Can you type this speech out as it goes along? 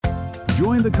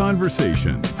Join the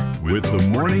conversation with the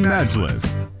Morning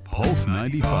Majlis, Pulse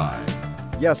 95.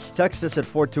 Yes, text us at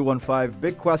 4215.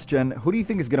 Big question. Who do you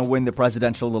think is going to win the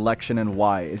presidential election and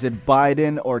why? Is it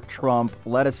Biden or Trump?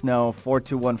 Let us know,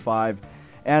 4215.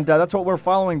 And that's what we're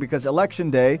following because Election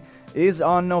Day is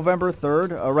on November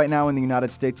 3rd. Right now in the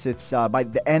United States, it's by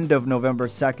the end of November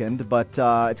 2nd, but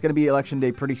it's going to be Election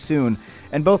Day pretty soon.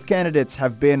 And both candidates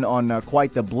have been on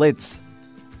quite the blitz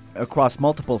across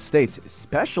multiple states,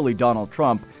 especially Donald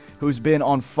Trump, who's been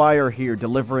on fire here,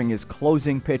 delivering his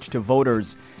closing pitch to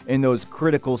voters in those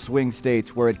critical swing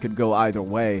states where it could go either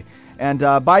way. And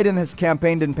Biden has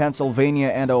campaigned in Pennsylvania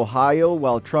and Ohio,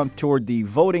 while Trump toured the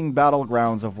voting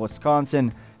battlegrounds of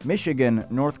Wisconsin, Michigan,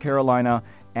 North Carolina,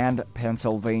 and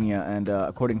Pennsylvania. And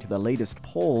according to the latest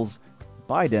polls,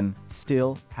 Biden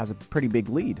still has a pretty big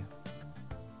lead.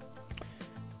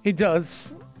 He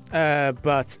does,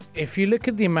 but if you look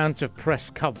at the amount of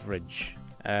press coverage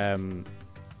Donald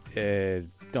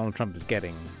Trump is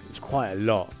getting, it's quite a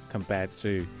lot compared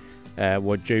to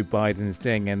what Joe Biden's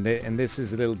doing, and this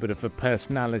is a little bit of a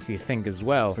personality thing as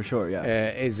well. For sure,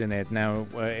 yeah. Isn't it? Now,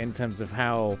 in terms of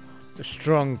how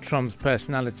strong Trump's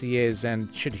personality is,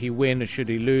 and should he win or should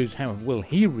he lose, how will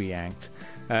he react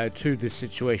to this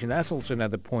situation? That's also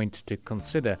another point to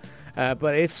consider.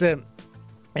 But it's a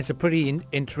pretty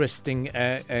interesting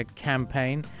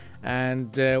campaign.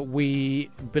 And we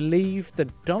believe that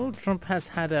Donald Trump has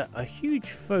had a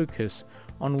huge focus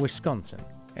on Wisconsin.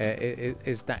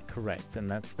 Is that correct? And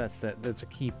that's a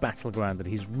key battleground that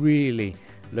he's really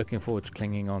looking forward to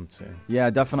clinging on to. Yeah,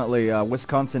 definitely.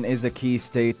 Wisconsin is a key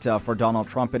state for Donald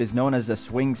Trump. It is known as a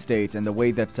swing state, and the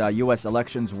way that U.S.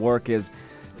 elections work is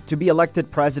to be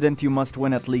elected president, you must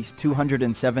win at least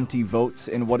 270 votes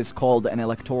in what is called an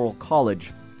electoral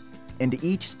college. And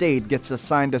each state gets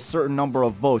assigned a certain number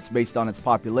of votes based on its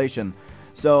population.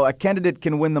 So a candidate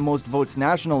can win the most votes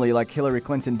nationally, like Hillary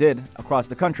Clinton did across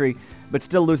the country, but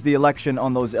still lose the election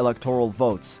on those electoral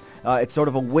votes. It's sort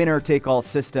of a winner-take-all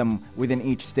system within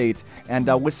each state. And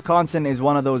Wisconsin is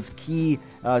one of those key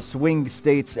swing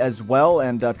states as well,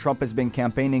 and Trump has been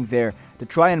campaigning there to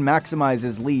try and maximize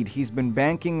his lead. He's been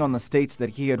banking on the states that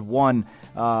he had won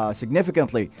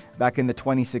significantly back in the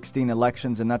 2016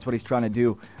 elections, and that's what he's trying to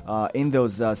do in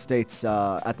those states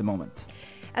at the moment.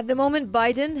 At the moment,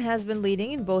 Biden has been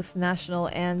leading in both national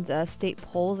and state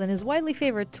polls and is widely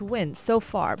favored to win so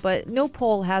far, but no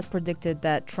poll has predicted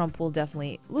that Trump will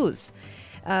definitely lose.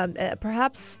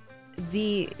 Perhaps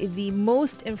the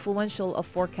most influential of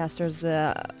forecasters,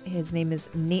 his name is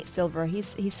Nate Silver, he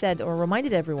said or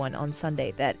reminded everyone on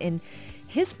Sunday that in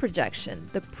his projection,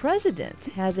 the president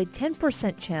has a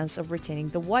 10% chance of retaining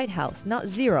the White House, not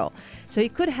zero. So he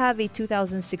could have a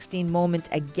 2016 moment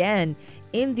again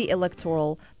in the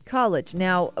Electoral College.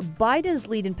 Now, Biden's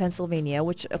lead in Pennsylvania,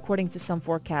 which according to some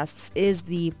forecasts is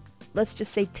the, let's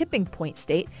just say, tipping point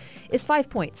state, is 5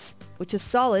 points, which is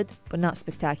solid but not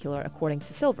spectacular according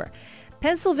to Silver.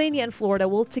 Pennsylvania and Florida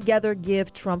will together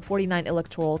give Trump 49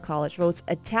 Electoral College votes,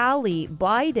 a tally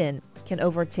Biden can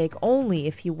overtake only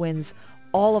if he wins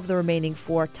all of the remaining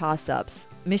 4 toss-ups: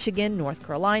 Michigan, North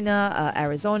Carolina,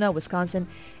 Arizona, Wisconsin,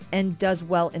 and does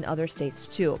well in other states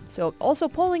too. So also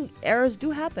polling errors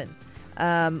do happen.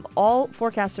 All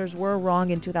forecasters were wrong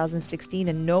in 2016,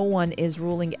 and no one is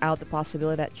ruling out the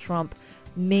possibility that Trump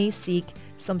may seek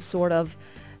some sort of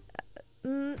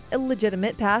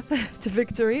illegitimate path to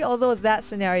victory, although that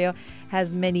scenario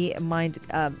has many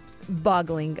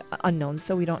mind-boggling unknowns,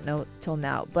 so we don't know till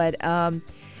now. But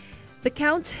the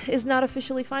count is not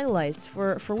officially finalized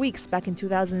for weeks. Back in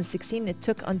 2016, it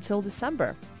took until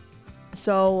December.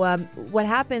 So what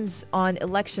happens on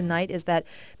election night is that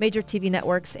major TV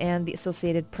networks and the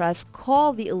Associated Press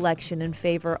call the election in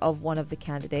favor of one of the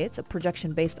candidates, a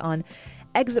projection based on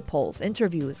exit polls,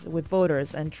 interviews with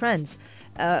voters, and trends.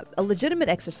 A legitimate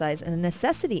exercise and a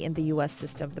necessity in the U.S.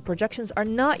 system. The projections are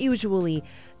not usually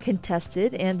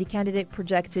contested, and the candidate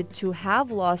projected to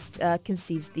have lost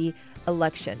concedes the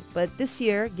election. But this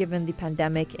year, given the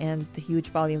pandemic and the huge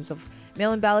volumes of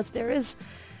mail-in ballots, there is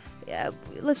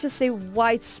let's just say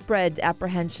widespread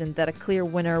apprehension that a clear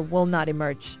winner will not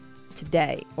emerge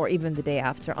today or even the day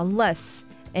after unless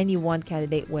any one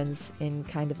candidate wins in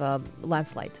kind of a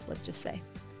landslide, let's just say.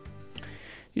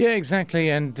 Yeah, exactly.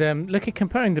 And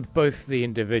comparing both the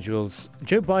individuals,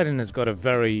 Joe Biden has got a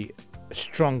very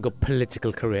stronger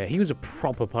political career. He was a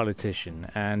proper politician,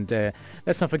 and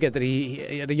let's not forget that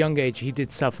he, at a young age, he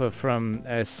did suffer from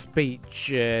speech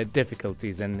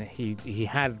difficulties, and he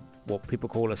had what people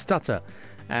call a stutter.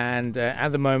 And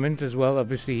at the moment as well,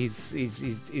 obviously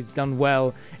he's done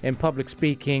well in public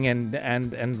speaking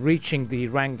and reaching the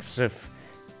ranks of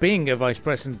being a vice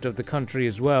president of the country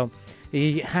as well.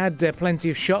 He had plenty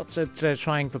of shots at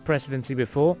trying for presidency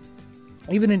before.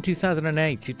 Even in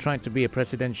 2008, he tried to be a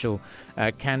presidential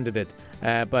candidate,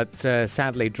 but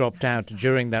sadly dropped out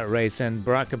during that race, and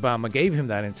Barack Obama gave him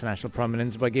that international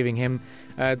prominence by giving him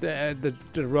the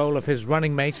role of his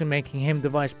running mate and making him the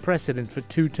vice president for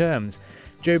 2 terms.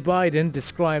 Joe Biden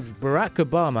described Barack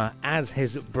Obama as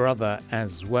his brother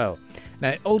as well. Now,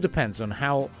 it all depends on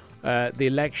how the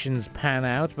elections pan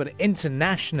out, but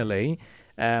internationally,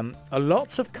 a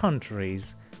lot of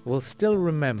countries will still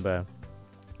remember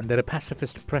that a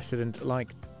pacifist president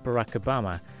like Barack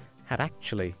Obama had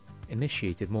actually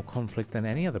initiated more conflict than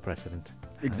any other president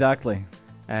has. Exactly.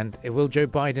 And will Joe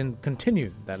Biden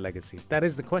continue that legacy? That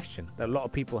is the question that a lot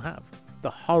of people have.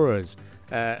 The horrors,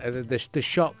 the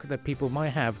shock that people might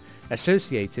have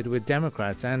associated with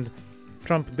Democrats, and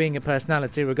Trump being a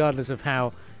personality, regardless of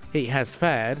how he has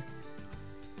fared,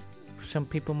 some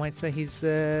people might say he's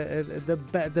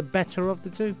the better of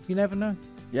the two. You never know.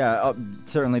 Yeah,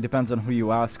 certainly depends on who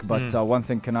you ask, but one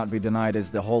thing cannot be denied is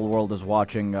the whole world is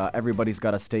watching. Everybody's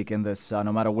got a stake in this,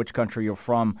 no matter which country you're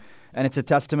from. And it's a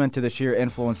testament to the sheer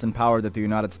influence and power that the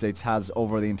United States has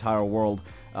over the entire world,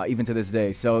 even to this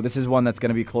day. So this is one that's going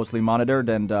to be closely monitored,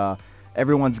 and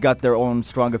everyone's got their own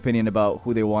strong opinion about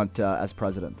who they want as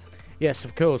president. Yes,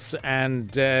 of course,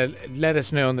 and let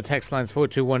us know on the text lines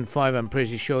 4215. I'm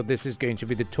pretty sure this is going to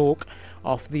be the talk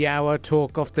of the hour,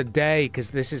 talk of the day,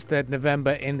 because this is 3rd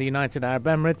November in the United Arab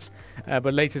Emirates,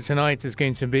 but later tonight is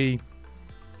going to be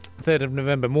 3rd of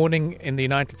November morning in the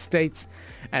United States.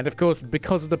 And of course,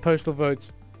 because of the postal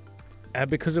votes,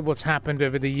 because of what's happened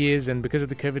over the years and because of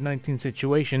the COVID-19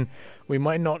 situation, we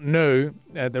might not know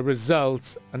the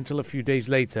results until a few days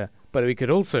later, but we could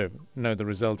also know the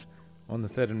results on the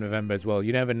 3rd of November as well.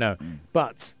 You never know.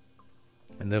 But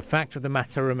the fact of the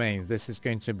matter remains, this is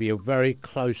going to be a very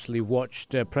closely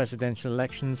watched presidential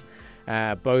elections.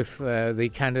 Both the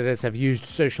candidates have used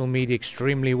social media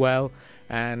extremely well,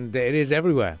 and it is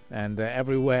everywhere. And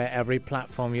everywhere, every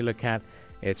platform you look at,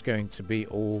 it's going to be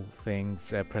all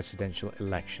things presidential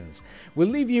elections. We'll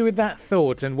leave you with that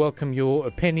thought and welcome your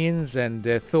opinions and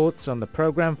thoughts on the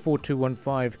program.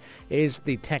 4215 is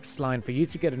the text line for you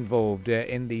to get involved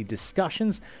in the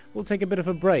discussions. We'll take a bit of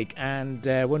a break, and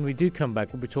when we do come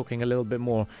back, we'll be talking a little bit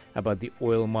more about the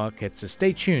oil market. So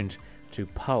stay tuned to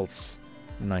Pulse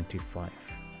 95.